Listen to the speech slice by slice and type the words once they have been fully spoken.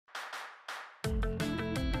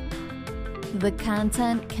The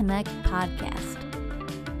Content Connect podcast.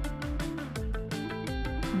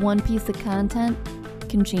 One piece of content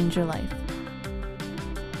can change your life.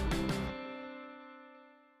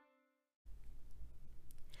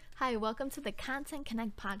 Hi, welcome to the Content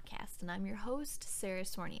Connect podcast, and I'm your host, Sarah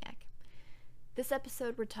Sorniak. This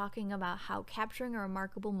episode, we're talking about how capturing a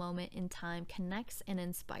remarkable moment in time connects and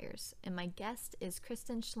inspires, and my guest is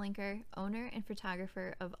Kristin Schlenker, owner and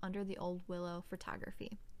photographer of Under the Old Willow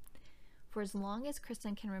Photography. For as long as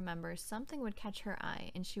Kristin can remember, something would catch her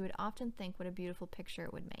eye, and she would often think what a beautiful picture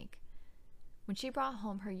it would make. When she brought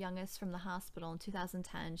home her youngest from the hospital in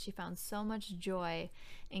 2010, she found so much joy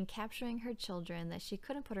in capturing her children that she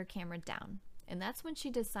couldn't put her camera down, and that's when she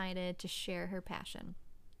decided to share her passion.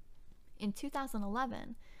 In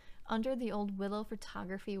 2011, Under the Old Willow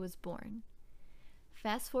Photography was born.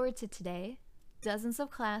 Fast forward to today, dozens of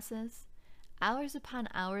classes, hours upon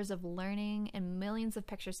hours of learning, and millions of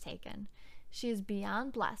pictures taken. She is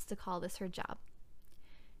beyond blessed to call this her job.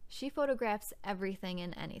 She photographs everything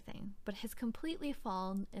and anything, but has completely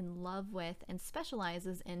fallen in love with and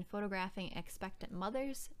specializes in photographing expectant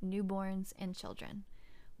mothers, newborns, and children.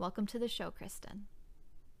 Welcome to the show, Kristin.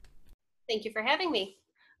 Thank you for having me.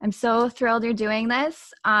 I'm so thrilled you're doing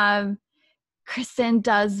this. Kristin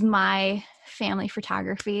does my family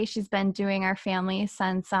photography. She's been doing our family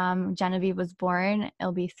since Genevieve was born.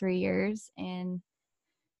 It'll be 3 years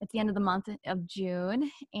at the end of the month of June,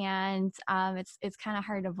 and it's kind of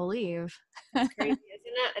hard to believe. It's crazy, isn't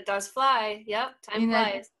it? It does fly. Yep, time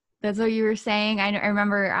flies. That's what you were saying. I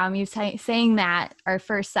remember you saying that our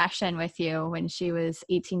first session with you when she was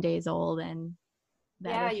 18 days old, and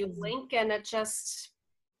yeah, you blink and it just,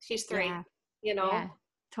 she's 3. Yeah, Yeah,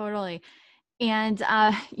 totally. And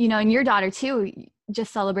and your daughter too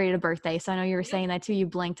just celebrated a birthday, so I know you were saying that too. You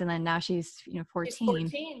blinked, and then now she's 14. She's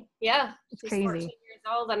 14. Yeah, it's she's crazy. 14 years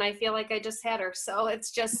old, and I feel like I just had her. So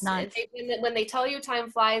it's just nuts. When they tell you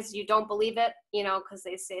time flies, you don't believe it, because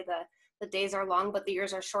they say the days are long, but the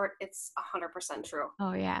years are short. It's 100% true.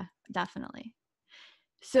 Oh yeah, definitely.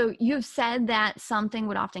 So you've said that something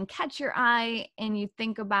would often catch your eye and you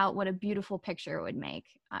think about what a beautiful picture it would make.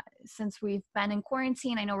 Since we've been in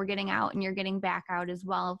quarantine, I know we're getting out and you're getting back out as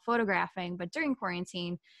well, photographing, but during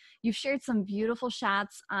quarantine, you've shared some beautiful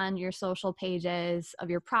shots on your social pages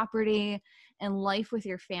of your property and life with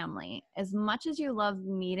your family. As much as you love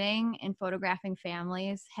meeting and photographing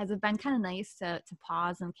families, has it been kind of nice to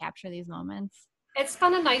pause and capture these moments? It's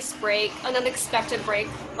been a nice break, an unexpected break,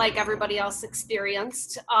 like everybody else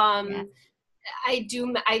experienced. Yeah. I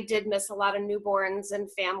did miss a lot of newborns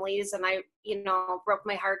and families, and I, broke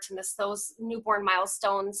my heart to miss those newborn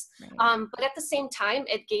milestones. Right. But at the same time,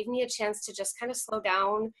 it gave me a chance to just kind of slow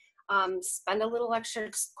down, spend a little extra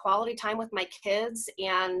quality time with my kids,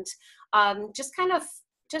 and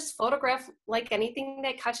just photograph like anything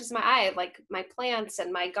that catches my eye, like my plants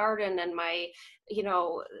and my garden and my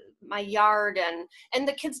yard and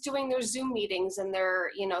the kids doing their Zoom meetings and their,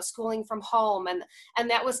 schooling from home. And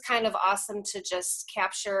that was kind of awesome to just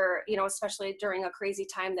capture, especially during a crazy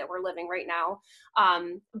time that we're living right now.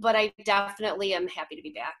 But I definitely am happy to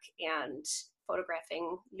be back and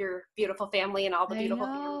photographing your beautiful family and all the beautiful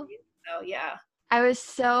families. So yeah. I was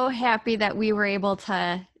so happy that we were able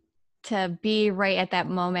to be right at that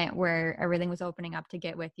moment where everything was opening up to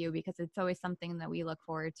get with you, because it's always something that we look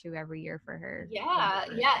forward to every year for her. Yeah.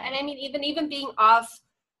 And I mean, even being off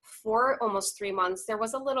for almost 3 months, there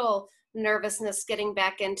was a little nervousness getting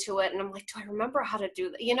back into it. And I'm like, do I remember how to do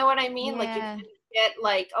that? You know what I mean? Yeah. Like you kind of get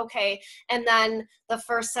like, okay. And then the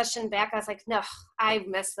first session back, I was like, no, I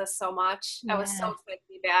miss this so much. Yeah. I was so excited to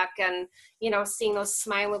be back, and, seeing those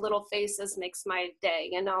smiling little faces makes my day,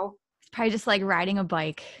 It's probably just like riding a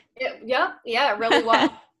bike. Yeah, it really was.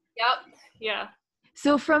 Yep. Yeah.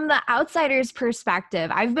 So from the outsider's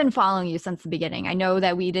perspective, I've been following you since the beginning. I know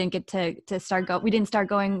that we didn't get we didn't start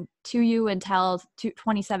going to you until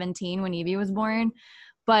 2017 when Evie was born,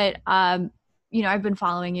 but I've been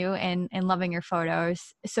following you and loving your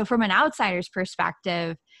photos. So from an outsider's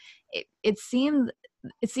perspective, it seems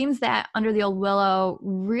that Under the Old Willow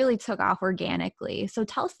really took off organically. So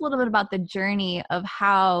tell us a little bit about the journey of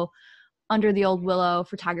how Under the Old Willow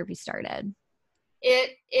Photography started.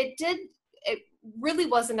 It really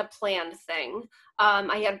wasn't a planned thing.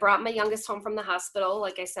 I had brought my youngest home from the hospital,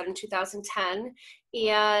 like I said, in 2010.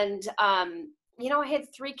 And, I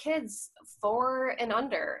had 3 kids, 4 and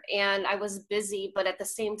under, and I was busy, but at the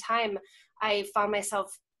same time, I found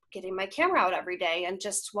myself getting my camera out every day and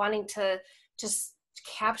just wanting to just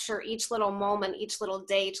capture each little moment, each little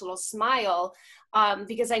day, each little smile.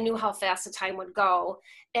 because I knew how fast the time would go.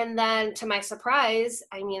 And then to my surprise,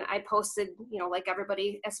 I mean, I posted, like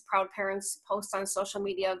everybody as proud parents post on social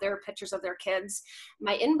media their pictures of their kids.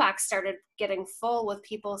 My inbox started getting full with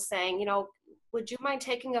people saying, would you mind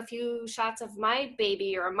taking a few shots of my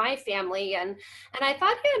baby or my family? And I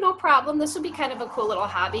thought, yeah, no problem. This would be kind of a cool little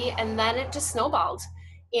hobby. And then it just snowballed.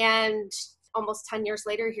 And almost 10 years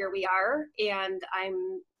later, here we are. And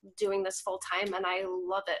I'm doing this full time and I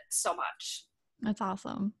love it so much. That's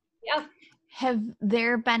awesome. Yeah. Have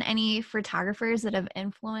there been any photographers that have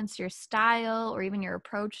influenced your style or even your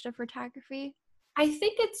approach to photography? I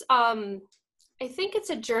think it's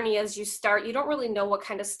a journey as you start. You don't really know what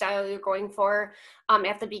kind of style you're going for.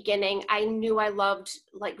 At the beginning, I knew I loved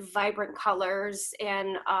like vibrant colors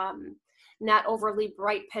and not overly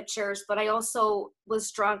bright pictures, but I also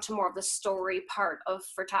was drawn to more of the story part of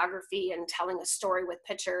photography and telling a story with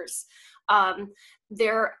pictures.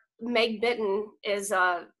 Meg Bitten is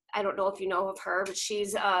I don't know if you know of her, but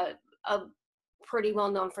she's a pretty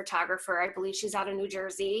well-known photographer. I believe she's out of New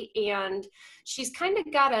Jersey, and she's kind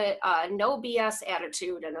of got a no BS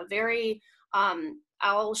attitude and a very,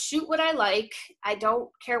 I'll shoot what I like. I don't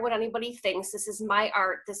care what anybody thinks. This is my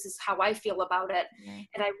art. This is how I feel about it. Yeah.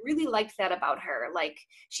 And I really like that about her. Like,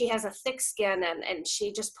 she has a thick skin and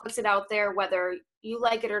she just puts it out there, whether you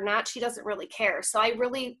like it or not, she doesn't really care. So I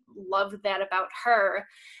really love that about her.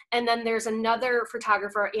 And then there's another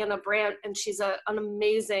photographer, Anna Brandt, and she's an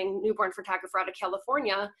amazing newborn photographer out of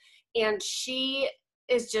California. And she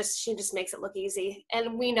just makes it look easy.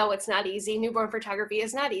 And we know it's not easy. Newborn photography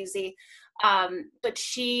is not easy. But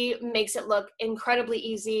she makes it look incredibly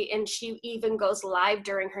easy. And she even goes live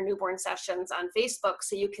during her newborn sessions on Facebook.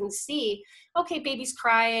 So you can see, okay, baby's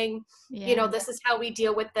crying, this is how we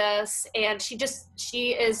deal with this. And she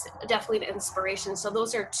is definitely an inspiration. So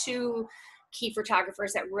those are two key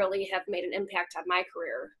photographers that really have made an impact on my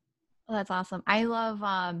career. Well, that's awesome. I love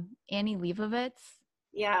Annie Leibovitz.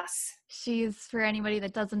 Yes. She's, for anybody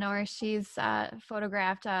that doesn't know her, she's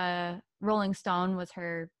photographed Rolling Stone was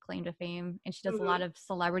her claim to fame, and she does a lot of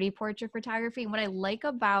celebrity portrait photography. And what I like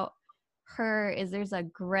about her is there's a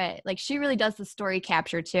grit. Like, she really does the story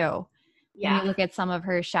capture too. Yeah. When you look at some of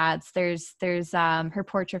her shots, there's her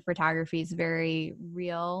portrait photography is very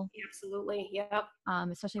real. Absolutely. Yep.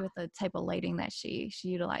 Especially with the type of lighting that she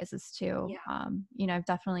utilizes too. Yeah. I've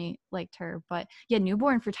definitely liked her. But yeah,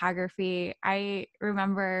 newborn photography, I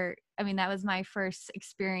remember, I mean, that was my first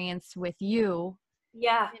experience with you.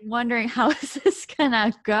 Yeah. And wondering how is this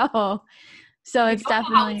gonna go? So it's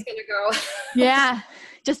definitely how it's gonna go. Yeah.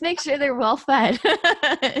 Just make sure they're well fed.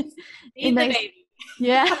 Feed the baby.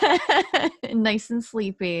 Yeah. Nice and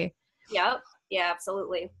sleepy. Yep. Yeah,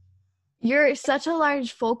 absolutely. You're such a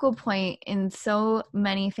large focal point in so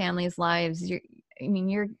many families' lives.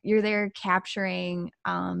 You're there capturing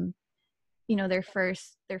their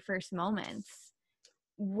first moments.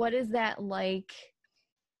 What is that like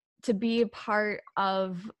to be a part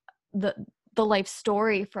of the life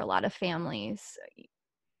story for a lot of families?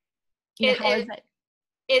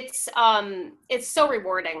 It's so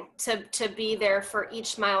rewarding to be there for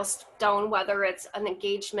each milestone, whether it's an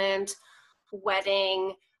engagement,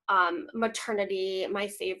 wedding, maternity, my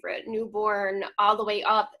favorite, newborn, all the way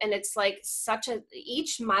up. And it's like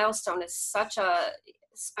each milestone is such a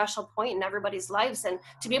special point in everybody's lives. And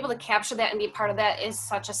to be able to capture that and be part of that is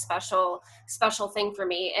such a special thing for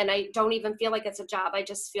me. And I don't even feel like it's a job. I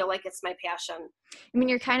just feel like it's my passion. I mean,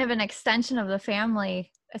 you're kind of an extension of the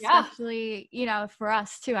family, especially, for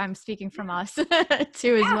us too. I'm speaking from us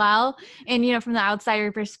too as well. And, from the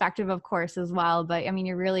outsider perspective, of course, as well. But I mean,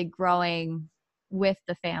 you're really growing with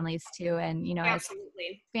the families too. And,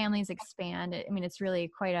 absolutely, as families expand, I mean, it's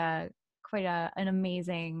really quite an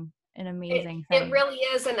amazing thing. It really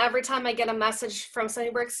is. And every time I get a message from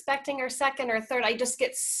somebody, we're expecting our second or third, I just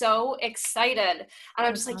get so excited. And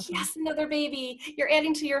I'm just like, awesome. Yes, another baby, you're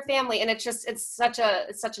adding to your family. And it's such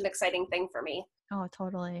an exciting thing for me. Oh,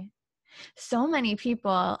 totally. So many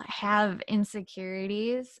people have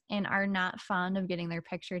insecurities and are not fond of getting their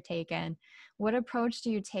picture taken. What approach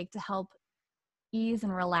do you take to help ease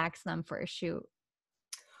and relax them for a shoot?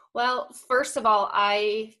 Well, first of all,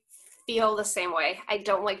 I feel the same way. I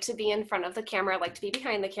don't like to be in front of the camera. I like to be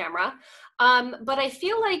behind the camera. But I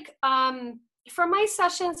feel like for my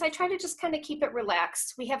sessions, I try to just kind of keep it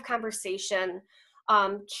relaxed. We have conversation.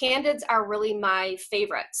 Candids are really my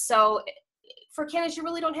favorite. So for candids, you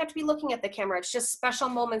really don't have to be looking at the camera. It's just special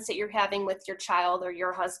moments that you're having with your child or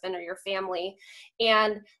your husband or your family.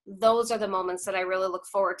 And those are the moments that I really look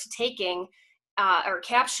forward to taking. or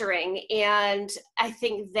capturing. And I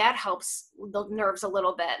think that helps the nerves a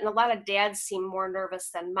little bit. And a lot of dads seem more nervous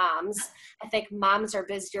than moms. I think moms are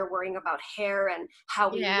busier worrying about hair and how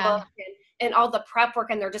we Yeah. look and all the prep work,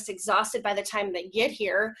 and they're just exhausted by the time they get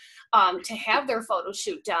here to have their photo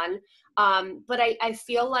shoot done. But I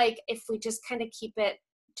feel like if we just kind of keep it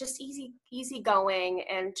just easy going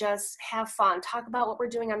and just have fun, talk about what we're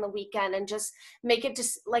doing on the weekend, and just make it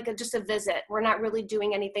just like just a visit. We're not really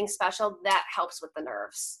doing anything special. That helps with the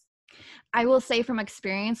nerves. I will say from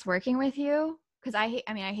experience working with you, because I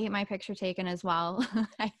hate my picture taken as well.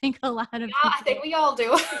 I think a lot of Yeah, I people, think we all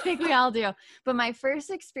do. I think we all do. But my first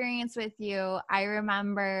experience with you, I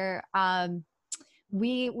remember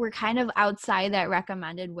we were kind of outside that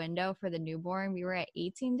recommended window for the newborn. We were at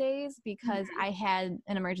 18 days because Mhm. I had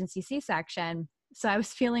an emergency C-section. So I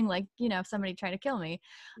was feeling like, somebody trying to kill me.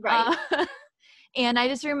 Right. And I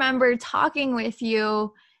just remember talking with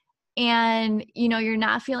you, and you're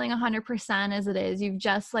not feeling 100% as it is. You've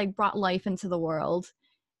just like brought life into the world,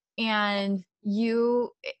 and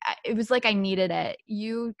it was like I needed it.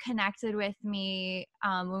 You connected with me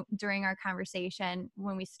during our conversation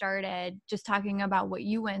when we started just talking about what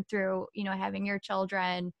you went through, having your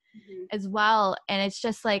children Mhm. as well. And it's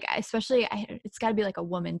just like, especially it's got to be like a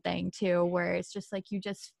woman thing too, where it's just like you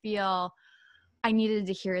just feel, I needed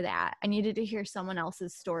to hear that. I needed to hear someone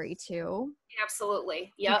else's story too,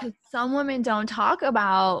 Absolutely. Yep. because some women don't talk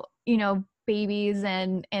about, babies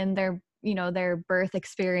and their birth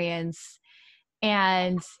experience.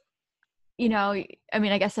 And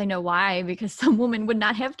I guess I know why, because some women would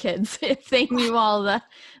not have kids if they knew all the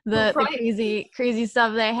Right. crazy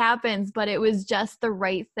stuff that happens. But it was just the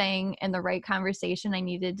right thing and the right conversation I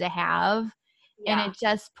needed to have. And Yeah. it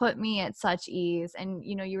just put me at such ease. And,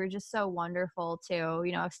 you were just so wonderful too.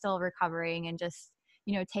 I'm still recovering and just,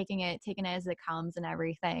 taking it as it comes and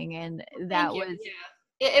everything. And Thank that you. was,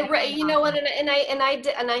 Yeah. that was You know what, awesome.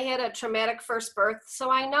 and I had a traumatic first birth, so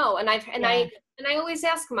I know, Yeah. and I always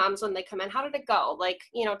ask moms when they come in, how did it go? Like,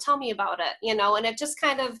 tell me about it, and it just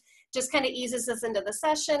kind of eases us into the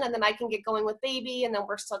session, and then I can get going with baby, and then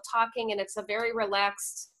we're still talking, and it's a very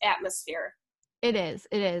relaxed atmosphere. It is.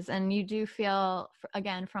 It is. And you do feel,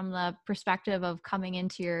 again, from the perspective of coming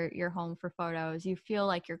into your home for photos, you feel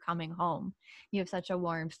like you're coming home. You have such a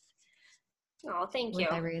warmth Oh, thank with you.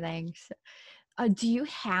 everything. Do you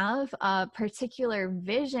have a particular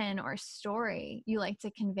vision or story you like to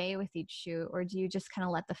convey with each shoot, or do you just kind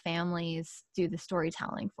of let the families do the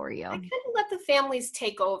storytelling for I you? kind of let the families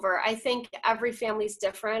take over. I think every family's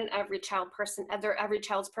different. Every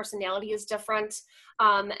child's personality is different.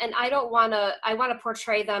 And I don't want to, I want to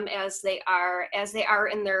portray them as they are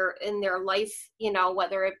in their life,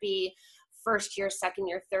 whether it be first year, second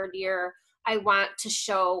year, third year. I want to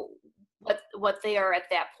show what they are at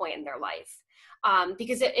that point in their life.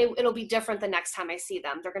 Because it'll be different the next time I see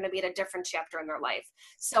them. They're going to be at a different chapter in their life.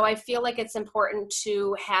 So I feel like it's important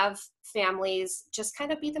to have families just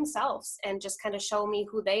kind of be themselves and just kind of show me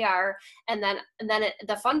who they are. And then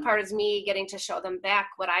the fun part is me getting to show them back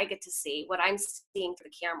what I get to see, what I'm seeing through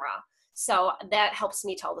the camera. So that helps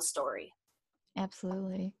me tell the story.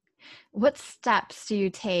 Absolutely. What steps do you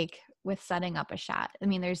take with setting up a shot? I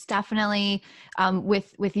mean, there's definitely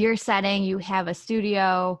with your setting, you have a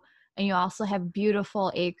studio and you also have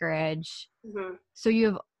beautiful acreage. Mm-hmm. So you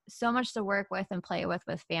have so much to work with and play with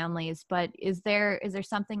families. But is there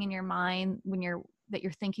something in your mind that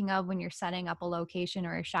you're thinking of when you're setting up a location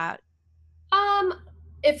or a shot? Um,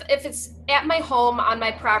 if it's at my home on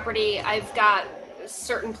my property, I've got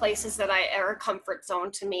certain places that are a comfort zone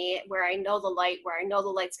to me, where I know the light, where I know the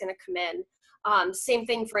light's going to come in. Same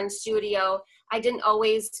thing for in studio. I didn't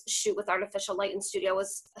always shoot with artificial light in studio.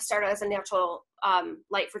 I started as a natural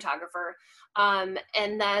light photographer, and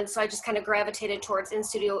then so I just kind of gravitated towards in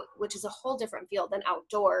studio, which is a whole different field than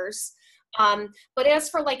outdoors. But as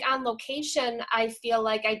for like on location, I feel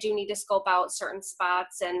like I do need to scope out certain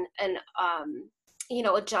spots and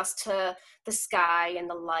adjust to the sky and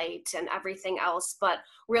the light and everything else. But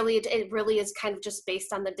really, it really is kind of just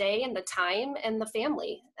based on the day and the time and the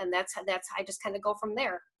family, and that's I just kind of go from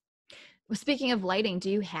there. Well, speaking of lighting, do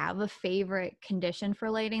you have a favorite condition for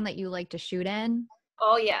lighting that you like to shoot in?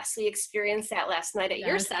 Oh yes, we experienced that last night at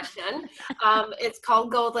your Yes. session. It's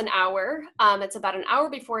called Golden Hour. It's about an hour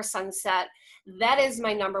before sunset. That is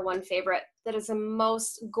my number one favorite. That is the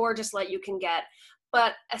most gorgeous light you can get.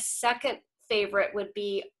 But a second favorite would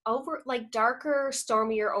be over like darker,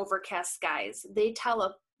 stormier, overcast skies. They tell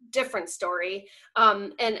a different story.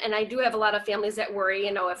 And I do have a lot of families that worry,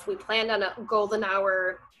 if we planned on a golden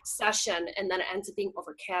hour session and then it ends up being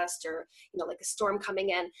overcast or, like a storm coming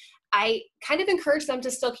in, I kind of encourage them to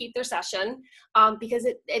still keep their session, because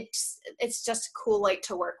it's just a cool light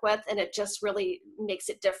to work with, and it just really makes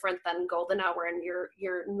it different than golden hour and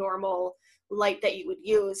your normal light that you would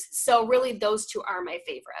use. So really those two are my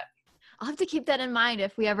favorite. I'll have to keep that in mind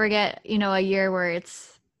if we ever get, a year where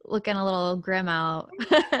it's looking a little grim out.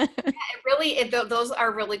 Those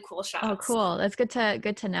are really cool shots. Oh, cool. That's good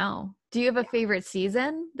to know. Do you have a favorite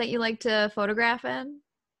season that you like to photograph in?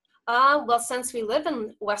 Well, since we live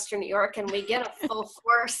in Western New York and we get a full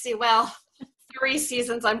 3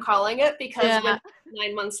 seasons, I'm calling it, because winter is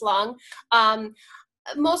 9 months long.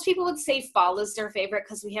 Most people would say fall is their favorite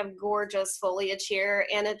because we have gorgeous foliage here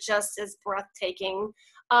and it just is breathtaking.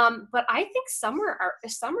 But I think summer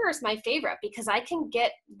is my favorite because I can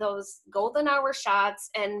get those golden hour shots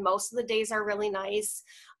and most of the days are really nice.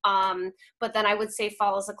 But then I would say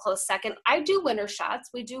fall is a close second. I do winter shots.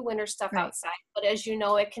 We do winter stuff outside, but as you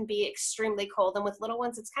know, it can be extremely cold. And with little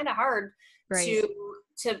ones, it's kind of hard to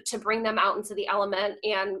bring them out into the element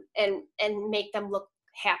and make them look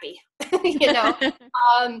happy,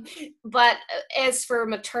 but as for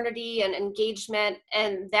maternity and engagement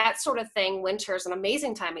and that sort of thing, winter is an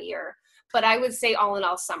amazing time of year, but I would say all in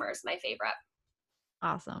all, summer is my favorite.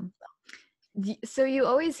 Awesome. So you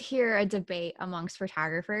always hear a debate amongst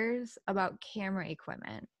photographers about camera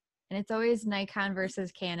equipment, and it's always Nikon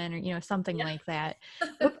versus Canon or something like that.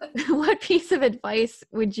 What piece of advice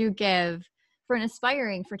would you give for an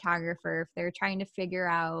aspiring photographer if they're trying to figure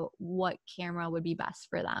out what camera would be best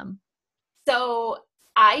for them? So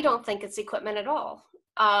I don't think it's equipment at all.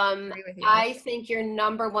 I think your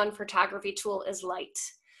number one photography tool is light.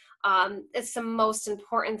 It's the most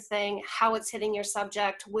important thing, how it's hitting your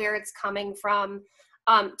subject, where it's coming from.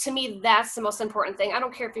 To me, that's the most important thing. I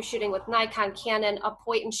don't care if you're shooting with Nikon, Canon, a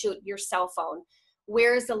point and shoot, your cell phone.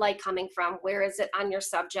 Where is the light coming from? Where is it on your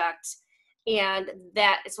subject? And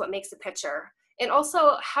that is what makes a picture. And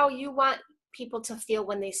also how you want people to feel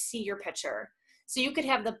when they see your picture. So you could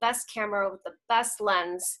have the best camera with the best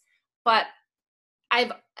lens, but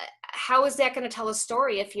how is that going to tell a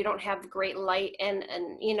story if you don't have great light and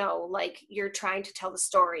like you're trying to tell the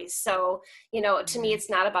story? So, to me, it's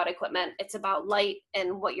not about equipment. It's about light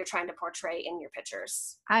and what you're trying to portray in your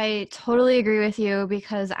pictures. I totally agree with you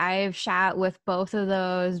because I've shot with both of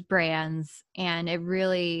those brands, and it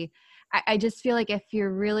really, I just feel like if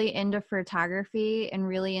you're really into photography and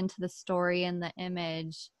really into the story and the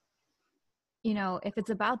image, if it's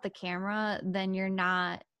about the camera, then you're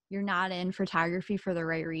not in photography for the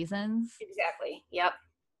right reasons. Exactly. Yep.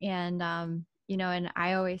 And, and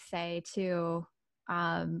I always say too,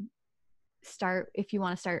 if you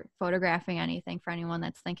want to start photographing anything for anyone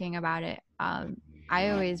that's thinking about it, I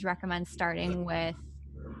always recommend starting with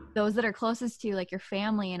those that are closest to you, like your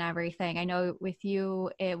family and everything. I know with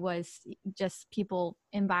you, it was just people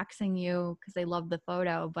inboxing you because they love the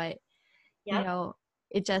photo, but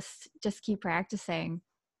it just keep practicing.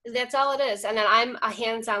 That's all it is. And then I'm a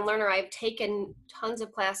hands-on learner. I've taken tons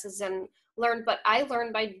of classes and learned, but I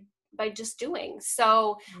learned by just doing.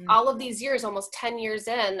 So all of these years, almost 10 years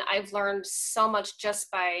in, I've learned so much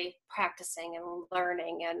just by practicing and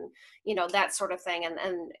learning and, that sort of thing.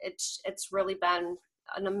 And it's really been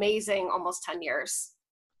an amazing almost 10 years.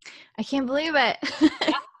 I can't believe it.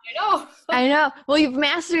 Yeah. I know. Well, you've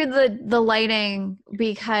mastered the lighting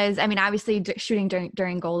because, obviously shooting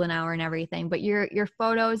during golden hour and everything, but your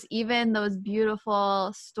photos, even those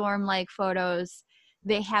beautiful storm-like photos,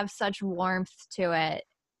 they have such warmth to it.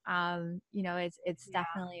 It's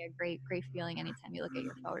definitely a great feeling anytime you look at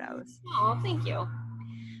your photos. Oh, thank you.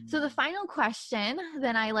 So the final question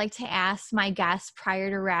that I like to ask my guests prior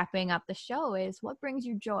to wrapping up the show is, what brings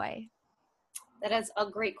you joy? That is a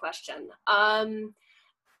great question.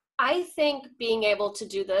 I think being able to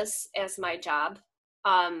do this as my job,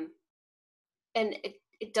 and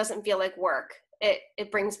it doesn't feel like work.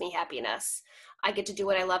 It brings me happiness. I get to do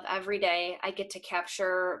what I love every day. I get to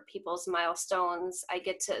capture people's milestones. I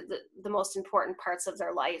get to the most important parts of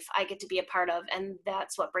their life. I get to be a part of, and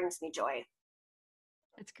that's what brings me joy.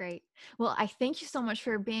 That's great. Well, I thank you so much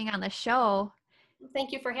for being on the show.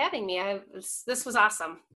 Thank you for having me. This was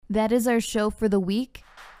awesome. That is our show for the week.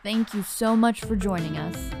 Thank you so much for joining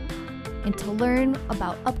us. And to learn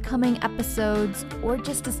about upcoming episodes or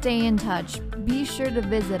just to stay in touch, be sure to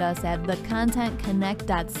visit us at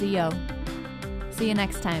thecontentconnect.co. See you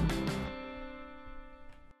next time.